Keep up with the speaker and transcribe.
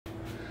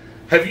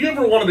Have you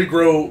ever wanted to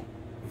grow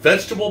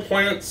vegetable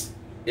plants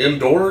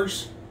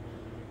indoors?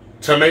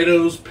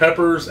 Tomatoes,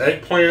 peppers,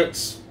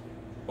 eggplants,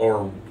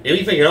 or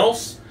anything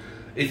else?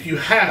 If you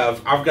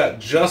have, I've got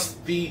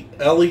just the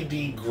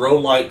LED grow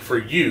light for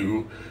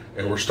you,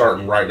 and we're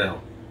starting right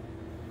now.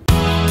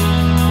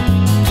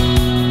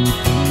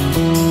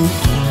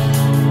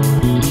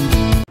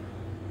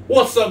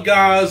 What's up,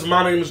 guys?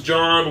 My name is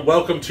John.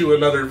 Welcome to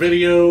another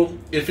video.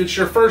 If it's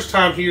your first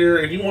time here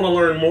and you want to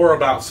learn more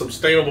about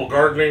sustainable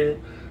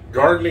gardening,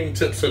 gardening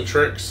tips and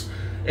tricks,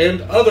 and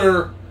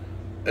other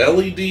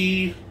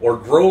LED or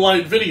grow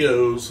light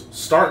videos,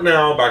 start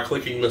now by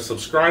clicking the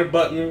subscribe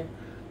button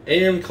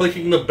and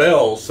clicking the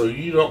bell so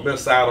you don't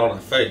miss out on a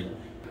thing.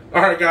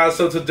 Alright guys,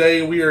 so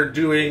today we are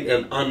doing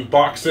an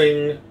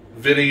unboxing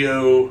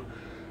video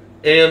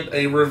and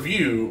a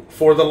review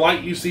for the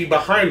light you see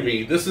behind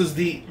me. This is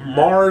the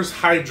Mars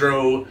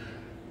Hydro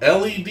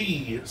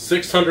LED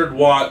 600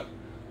 watt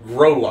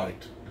grow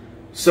light.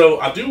 So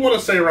I do want to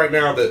say right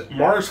now that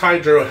Mars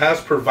Hydro has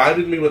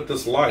provided me with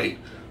this light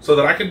so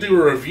that I can do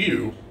a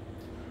review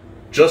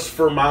just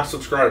for my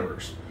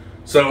subscribers.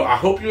 So I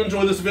hope you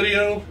enjoy this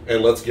video,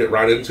 and let's get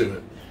right into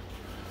it.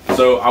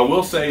 So I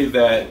will say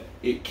that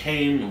it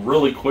came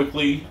really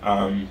quickly.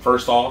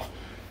 First off,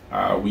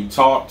 we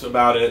talked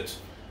about it,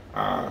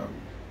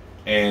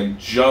 and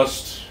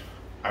just,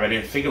 I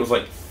think it was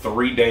like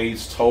 3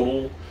 days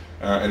total,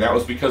 and that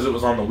was because it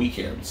was on the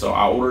weekend. So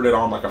I ordered it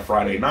on like a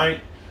Friday night,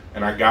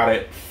 and I got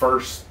it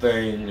first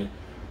thing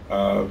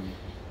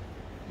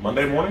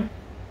Monday morning.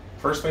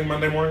 First thing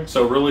Monday morning.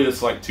 So really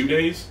it's like 2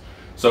 days.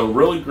 So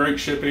really great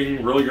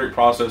shipping, really great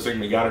processing.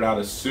 They got it out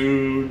as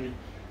soon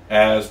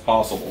as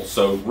possible.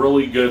 So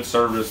really good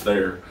service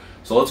there.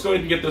 So let's go ahead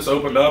and get this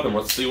opened up and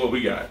let's see what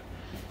we got.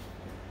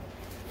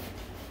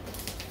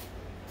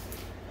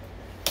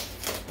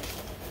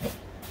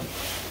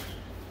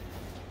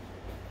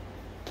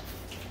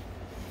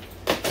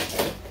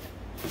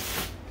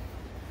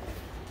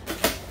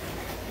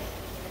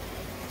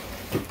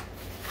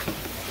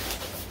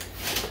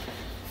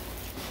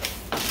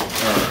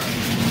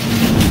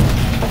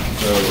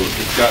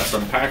 It's got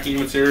some packing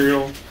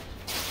material,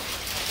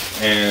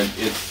 and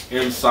it's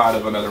inside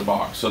of another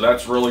box. So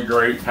that's really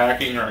great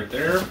packing right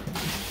there.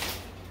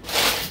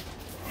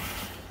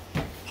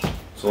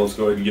 So let's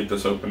go ahead and get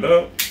this opened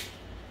up.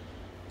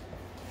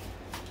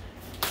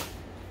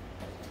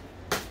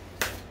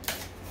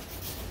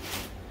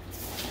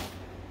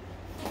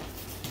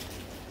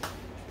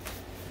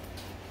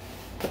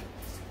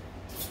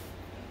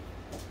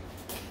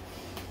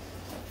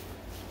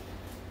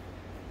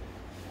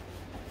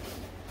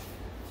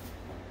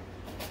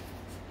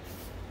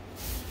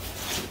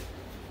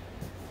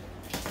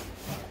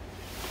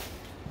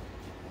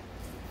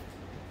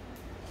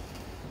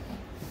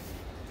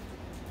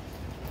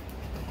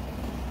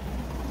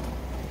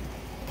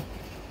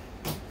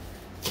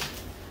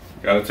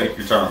 Gotta take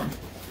your time.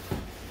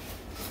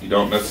 You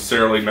don't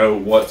necessarily know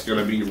what's going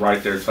to be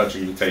right there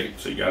touching the tape,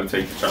 so you gotta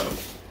take your time.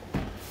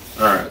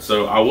 Alright,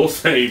 so I will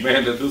say,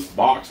 man, that this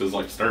box is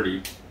like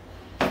sturdy.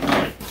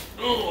 Like,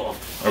 ugh.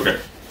 Okay.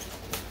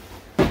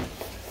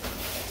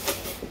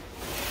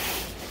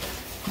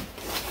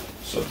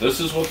 So this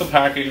is what the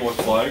packing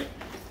looks like.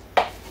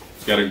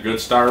 It's got a good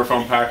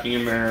styrofoam packing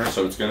in there,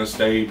 so it's going to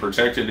stay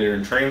protected there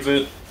in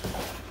transit.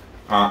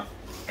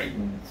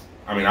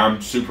 I mean,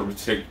 I'm super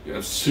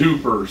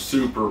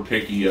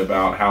picky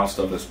about how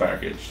stuff is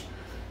packaged.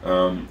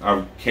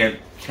 I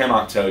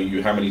cannot tell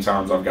you how many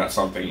times I've got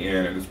something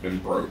in and it's been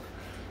broke.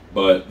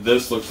 But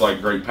this looks like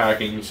great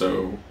packing,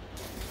 so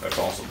that's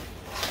awesome.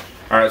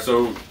 Alright,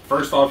 so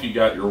first off, you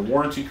got your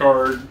warranty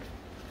card.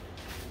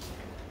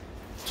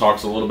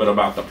 Talks a little bit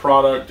about the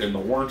product and the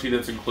warranty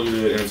that's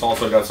included, and it's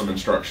also got some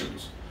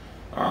instructions.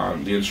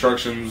 The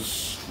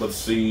instructions, let's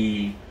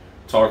see,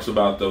 talks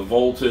about the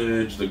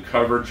voltage, the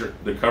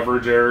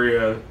coverage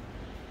area,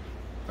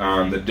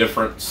 the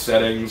different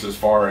settings as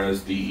far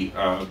as the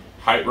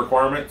height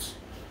requirements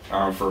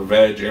for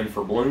veg and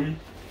for bloom,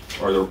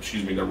 or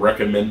the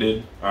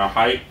recommended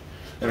height.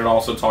 And it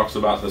also talks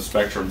about the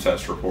spectrum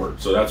test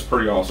report. So that's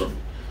pretty awesome.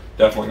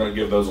 Definitely going to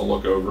give those a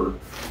look over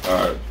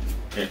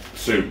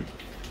soon.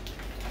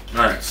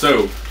 Alright,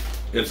 so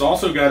it's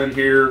also got in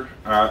here,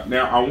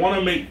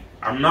 now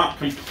I'm not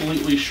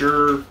completely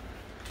sure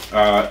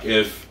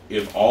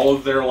if all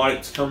of their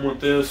lights come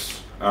with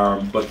this,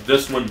 but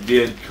this one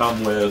did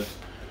come with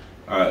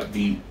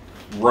the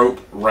rope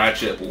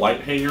ratchet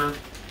light hanger,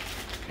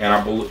 and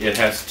I believe it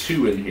has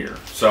 2 in here.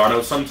 So I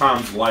know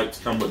sometimes lights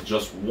come with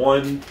just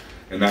 1,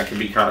 and that can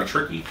be kind of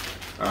tricky,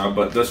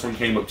 but this one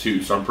came with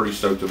 2, so I'm pretty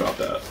stoked about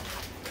that.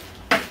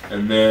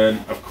 And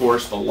then, of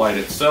course, the light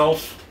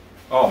itself.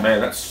 Oh man,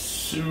 that's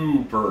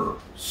super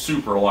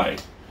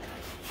light.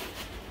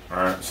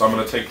 Alright, so I'm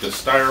going to take this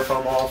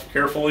styrofoam off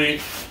carefully.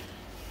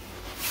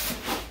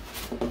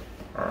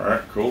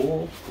 Alright,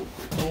 cool.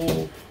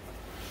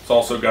 It's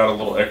also got a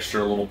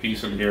little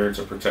piece in here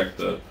to protect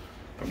the,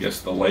 I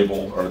guess, the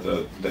label or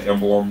the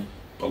emblem,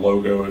 the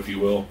logo, if you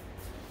will.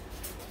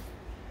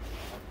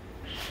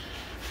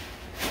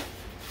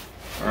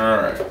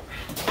 Alright,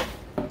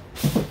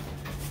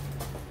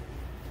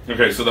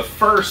 Okay, so the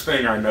first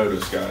thing I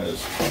noticed,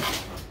 guys,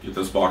 get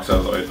this box out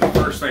of the way. The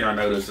first thing I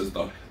noticed is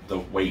the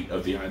weight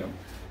of the item.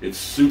 It's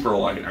super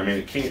light. I mean,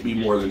 it can't be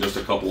more than just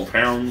a couple of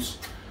pounds.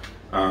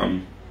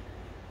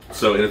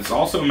 So it's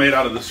also made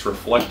out of this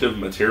reflective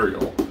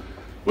material,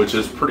 which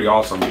is pretty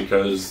awesome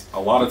because a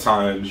lot of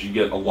times you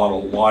get a lot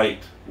of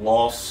light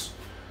loss.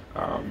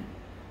 Now,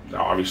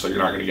 obviously, you're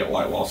not going to get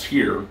light loss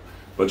here,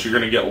 but you're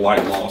going to get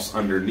light loss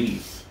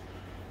underneath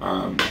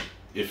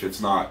if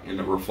it's not in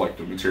a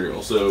reflective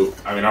material. So,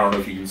 I mean, I don't know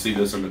if you can see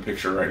this in the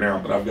picture right now,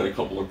 but I've got a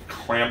couple of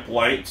clamp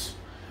lights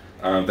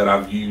that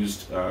I've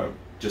used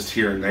just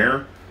here and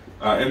there.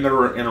 And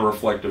they're in a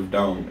reflective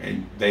dome,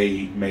 and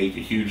they make a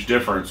huge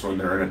difference when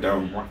they're in a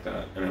dome like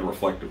that, in a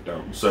reflective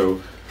dome.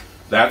 So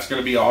that's going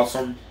to be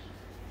awesome.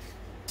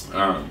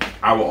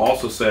 I will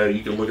also say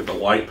you can look at the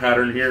light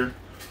pattern here.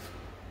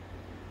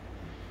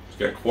 It's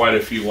got quite a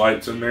few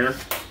lights in there.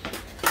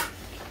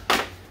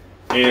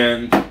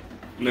 And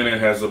then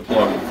it has a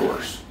plug, of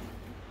course.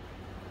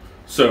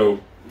 So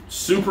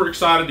super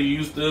excited to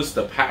use this.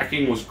 The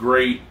packing was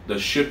great. The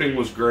shipping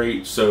was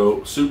great.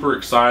 So super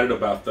excited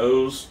about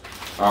those.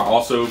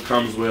 Also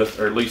comes with,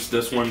 or at least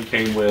this one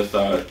came with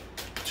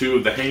 2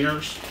 of the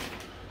hangers,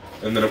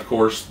 and then of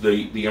course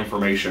the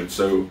information.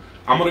 So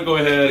I'm going to go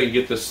ahead and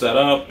get this set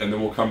up, and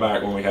then we'll come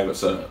back when we have it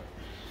set up.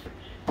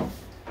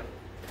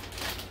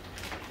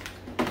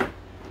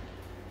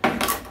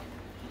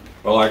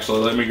 Well,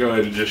 actually, let me go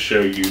ahead and just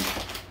show you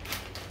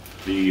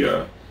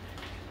the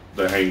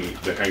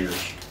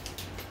hangers.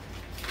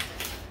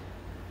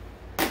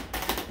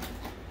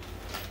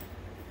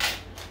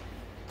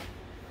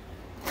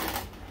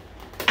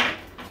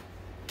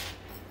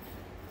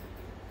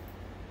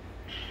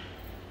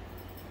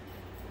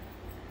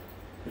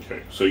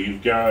 Okay, so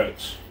you've got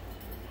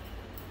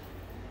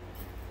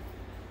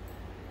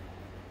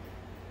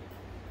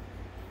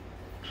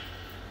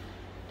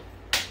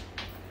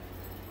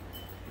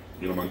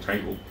get them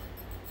untangled.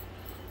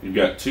 You've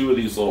got 2 of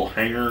these little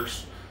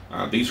hangers.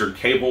 These are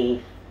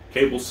cable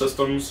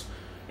systems,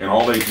 and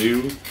all they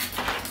do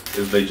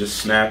is they just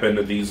snap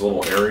into these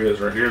little areas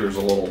right here. There's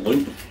a little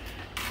loop,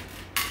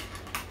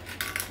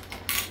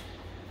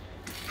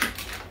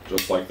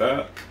 just like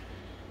that.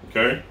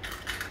 Okay.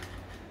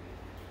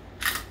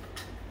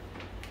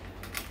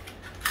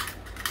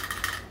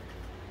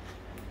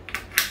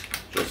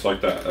 Just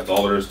like that. That's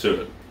all there is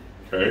to it.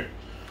 Okay.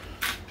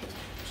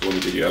 So let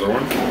me do the other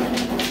one.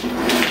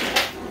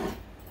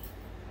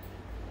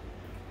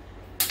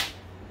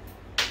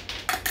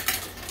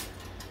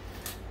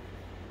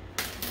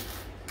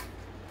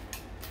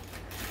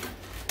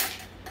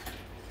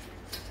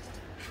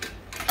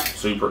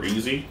 Super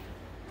easy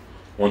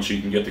once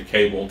you can get the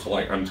cable to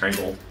like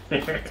untangle.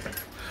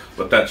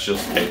 But that's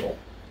just cable.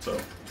 So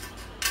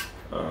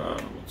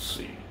let's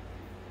see.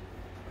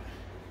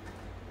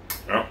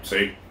 Oh,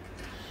 see.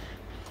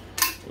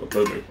 Oh,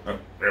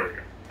 there we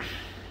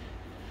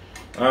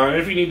go.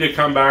 If you need to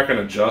come back and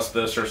adjust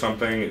this or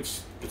something,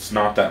 it's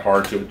not that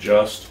hard to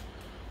adjust.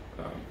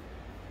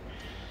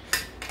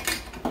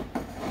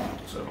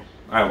 So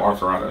I have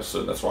arthritis,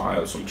 so that's why I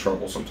have some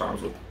trouble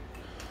sometimes with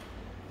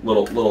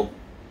little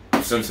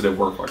sensitive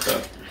work like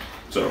that.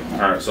 So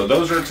all right, so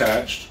those are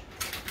attached.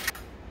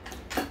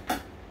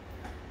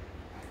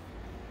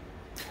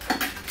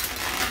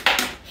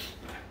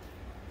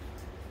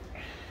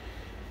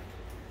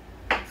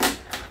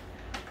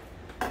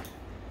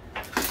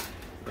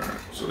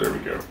 So there we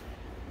go.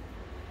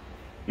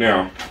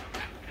 Now,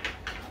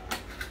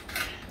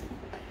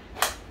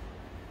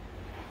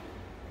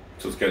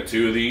 so it's got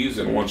 2 of these,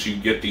 and once you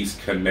get these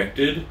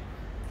connected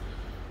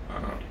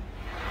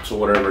to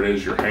whatever it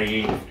is you're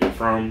hanging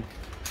from,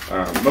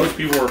 most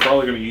people are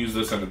probably going to use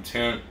this in a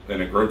tent,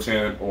 in a grow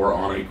tent, or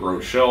on a grow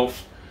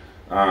shelf.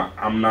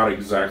 I'm not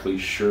exactly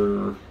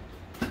sure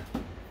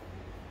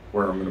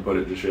where I'm going to put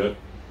it just yet.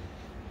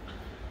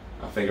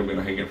 I think I'm going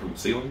to hang it from the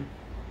ceiling.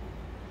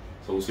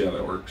 So we'll see how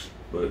that works.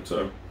 But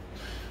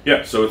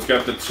yeah, so it's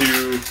got the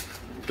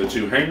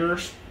two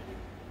hangers,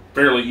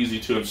 fairly easy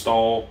to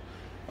install,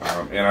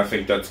 and I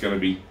think that's going to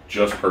be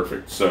just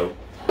perfect. So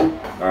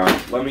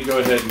let me go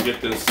ahead and get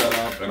this set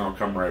up, and I'll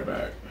come right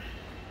back.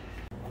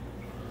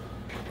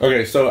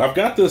 Okay, so I've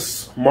got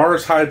this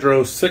Mars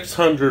Hydro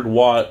 600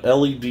 watt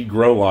LED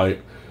grow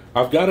light.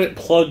 I've got it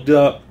plugged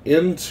up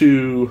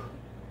into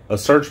a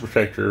surge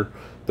protector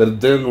that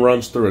then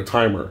runs through a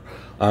timer.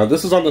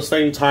 This is on the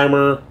same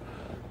timer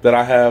that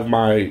I have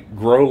my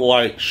grow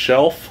light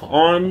shelf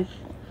on.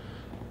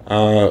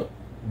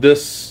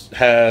 This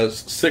has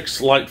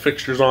 6 light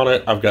fixtures on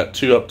it. I've got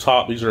 2 up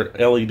top. These are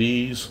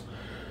LEDs.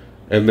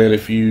 And then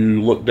if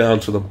you look down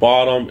to the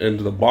bottom,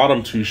 into the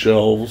bottom 2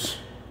 shelves,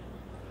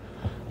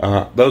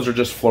 those are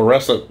just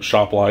fluorescent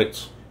shop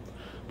lights.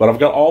 But I've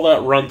got all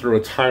that run through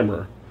a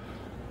timer.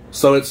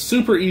 So it's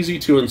super easy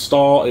to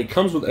install. It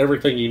comes with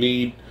everything you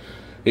need.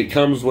 It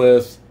comes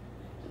with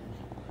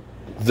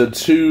the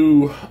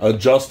 2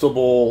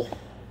 adjustable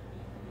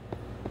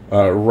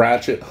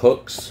ratchet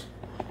hooks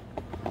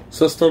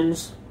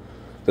systems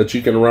that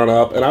you can run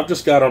up, and I've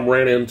just got them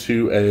ran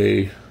into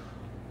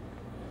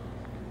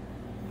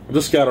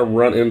just got them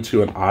run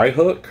into an eye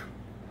hook,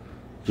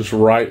 just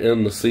right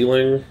in the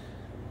ceiling.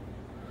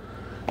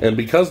 And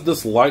because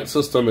this light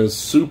system is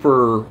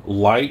super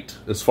light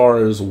as far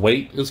as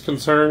weight is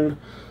concerned,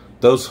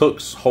 those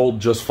hooks hold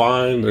just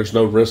fine. There's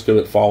no risk of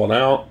it falling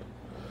out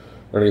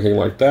or anything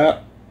like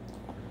that.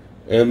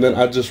 And then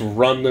I just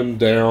run them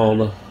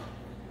down,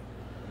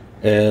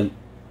 and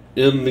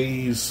in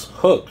these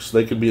hooks,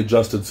 they can be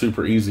adjusted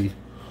super easy.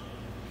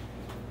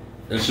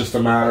 It's just a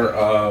matter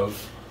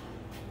of,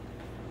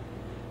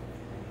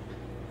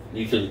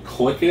 you can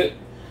click it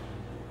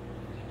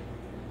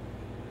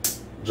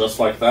just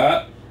like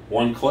that.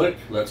 One click.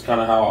 That's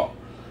kind of how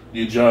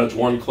you judge.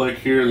 One click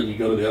here, then you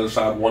go to the other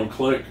side, one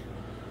click.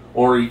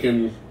 Or you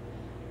can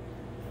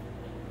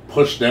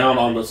push down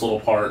on this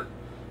little part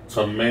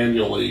to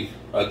manually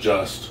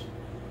adjust,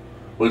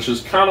 which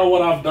is kind of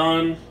what I've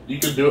done. You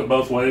can do it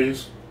both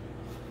ways,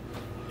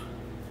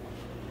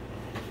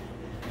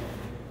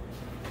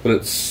 but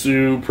it's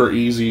super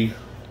easy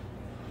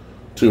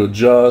to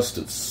adjust.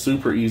 It's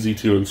super easy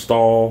to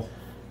install.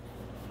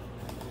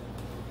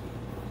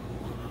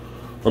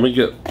 Let me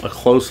get a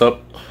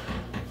close-up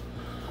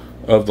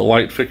of the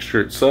light fixture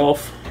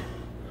itself.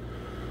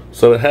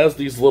 So it has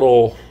these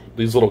little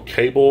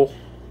cable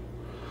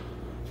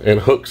and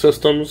hook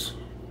systems,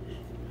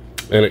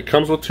 and it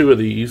comes with 2 of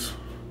these.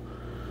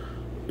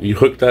 You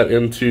hook that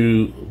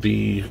into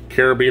the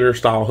carabiner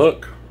style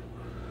hook,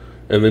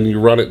 and then you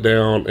run it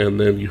down, and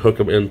then you hook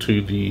them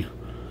into the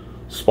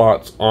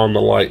spots on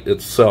the light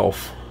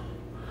itself,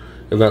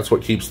 and that's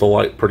what keeps the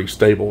light pretty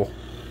stable.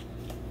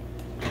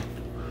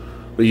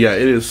 But yeah,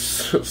 it is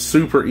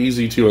super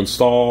easy to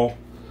install.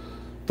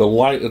 The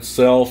light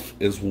itself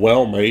is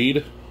well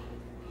made.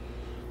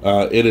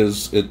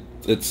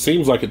 It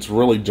seems like it's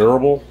really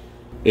durable.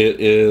 It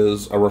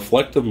is a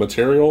reflective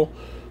material,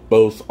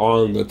 both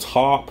on the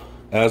top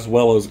as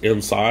well as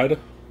inside.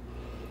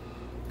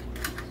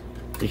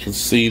 You can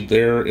see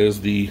there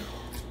is the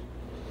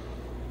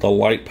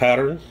light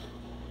pattern.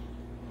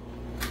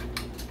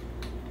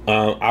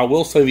 I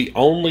will say the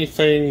only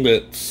thing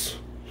that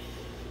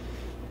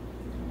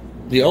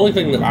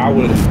I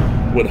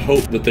would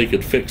hope that they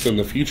could fix in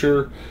the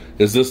future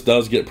is this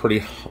does get pretty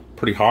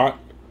hot.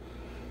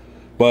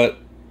 But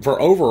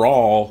for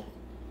overall,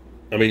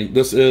 I mean,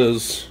 this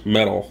is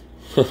metal.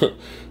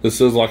 This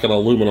is like an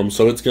aluminum,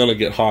 so it's gonna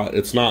get hot.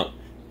 It's not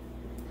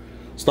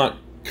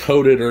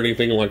coated or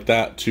anything like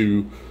that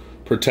to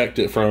protect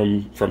it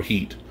from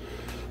heat.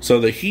 So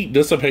the heat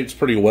dissipates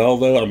pretty well,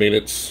 though. I mean,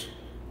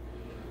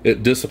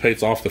 it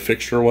dissipates off the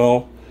fixture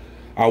well.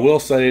 I will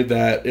say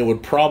that it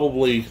would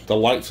probably, the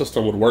light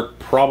system would work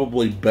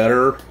probably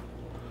better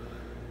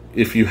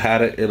if you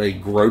had it in a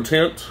grow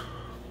tent.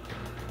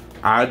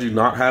 I do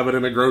not have it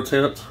in a grow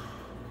tent.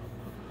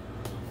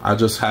 I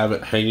just have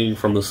it hanging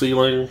from the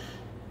ceiling.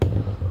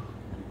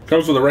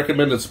 Comes with a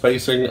recommended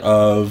spacing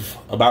of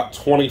about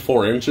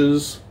 24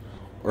 inches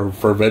or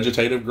for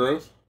vegetative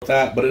growth.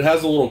 But it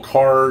has a little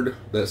card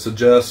that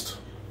suggests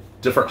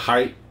different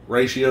height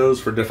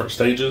ratios for different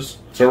stages.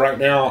 So right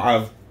now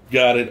I've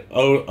got it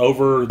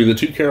over the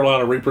 2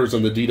 Carolina Reapers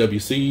and the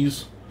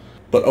DWCs,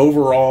 but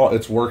overall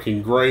it's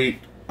working great.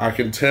 I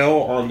can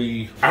tell on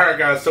the... Alright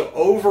guys, so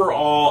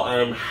overall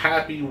I'm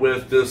happy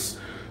with this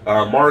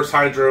Mars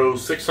Hydro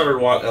 600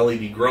 watt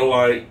LED grow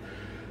light.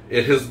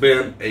 It has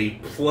been a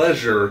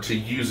pleasure to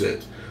use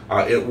it.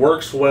 It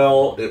works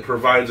well. It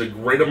provides a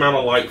great amount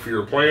of light for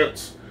your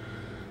plants.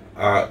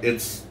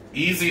 It's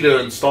easy to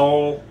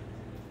install.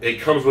 It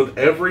comes with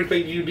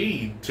everything you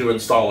need to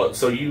install it,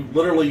 so you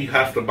literally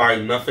have to buy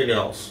nothing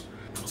else.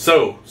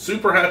 So,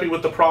 super happy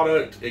with the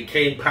product. It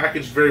came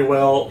packaged very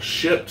well,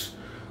 shipped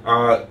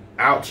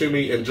out to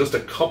me in just a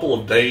couple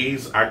of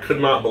days. I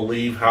could not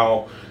believe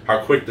how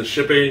quick the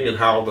shipping and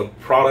how the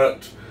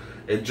product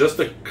and just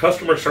the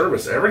customer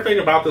service, everything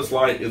about this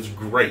light is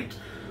great.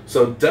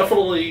 So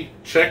definitely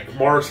check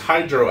Mars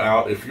Hydro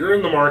out if you're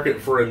in the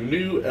market for a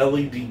new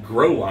LED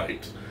grow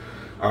light,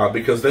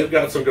 because they've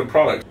got some good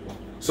products.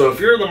 So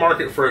if you're in the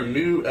market for a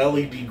new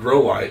LED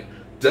grow light,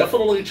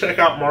 definitely check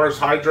out Mars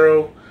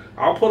Hydro.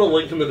 I'll put a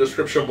link in the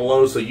description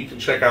below so you can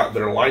check out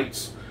their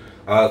lights.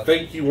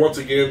 Thank you once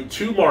again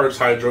to Mars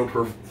Hydro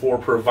for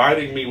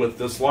providing me with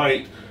this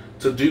light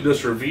to do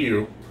this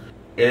review.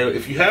 And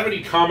if you have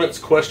any comments,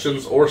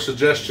 questions, or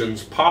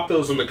suggestions, pop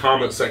those in the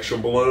comment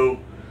section below,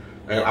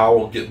 and I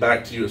will get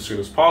back to you as soon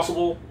as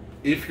possible.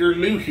 If you're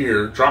new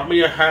here, drop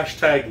me a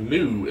hashtag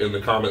new in the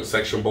comment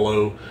section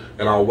below,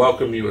 and I'll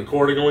welcome you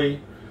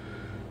accordingly.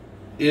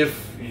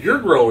 If you're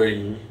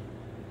growing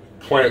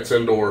plants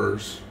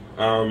indoors,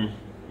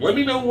 let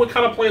me know what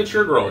kind of plants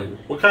you're growing,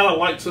 what kind of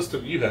light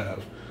system you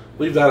have.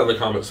 Leave that in the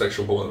comment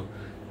section below.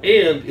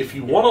 And if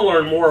you want to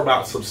learn more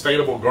about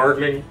sustainable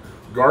gardening,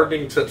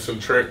 gardening tips and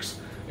tricks,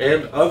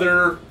 and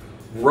other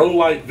grow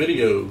light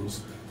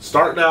videos,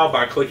 start now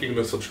by clicking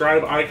the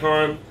subscribe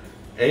icon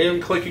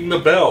and clicking the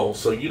bell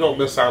so you don't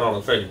miss out on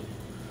a thing.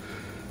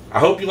 I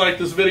hope you liked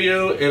this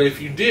video, and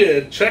if you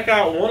did, check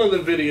out one of the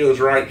videos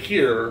right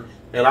here,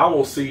 and I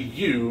will see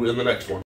you in the next one.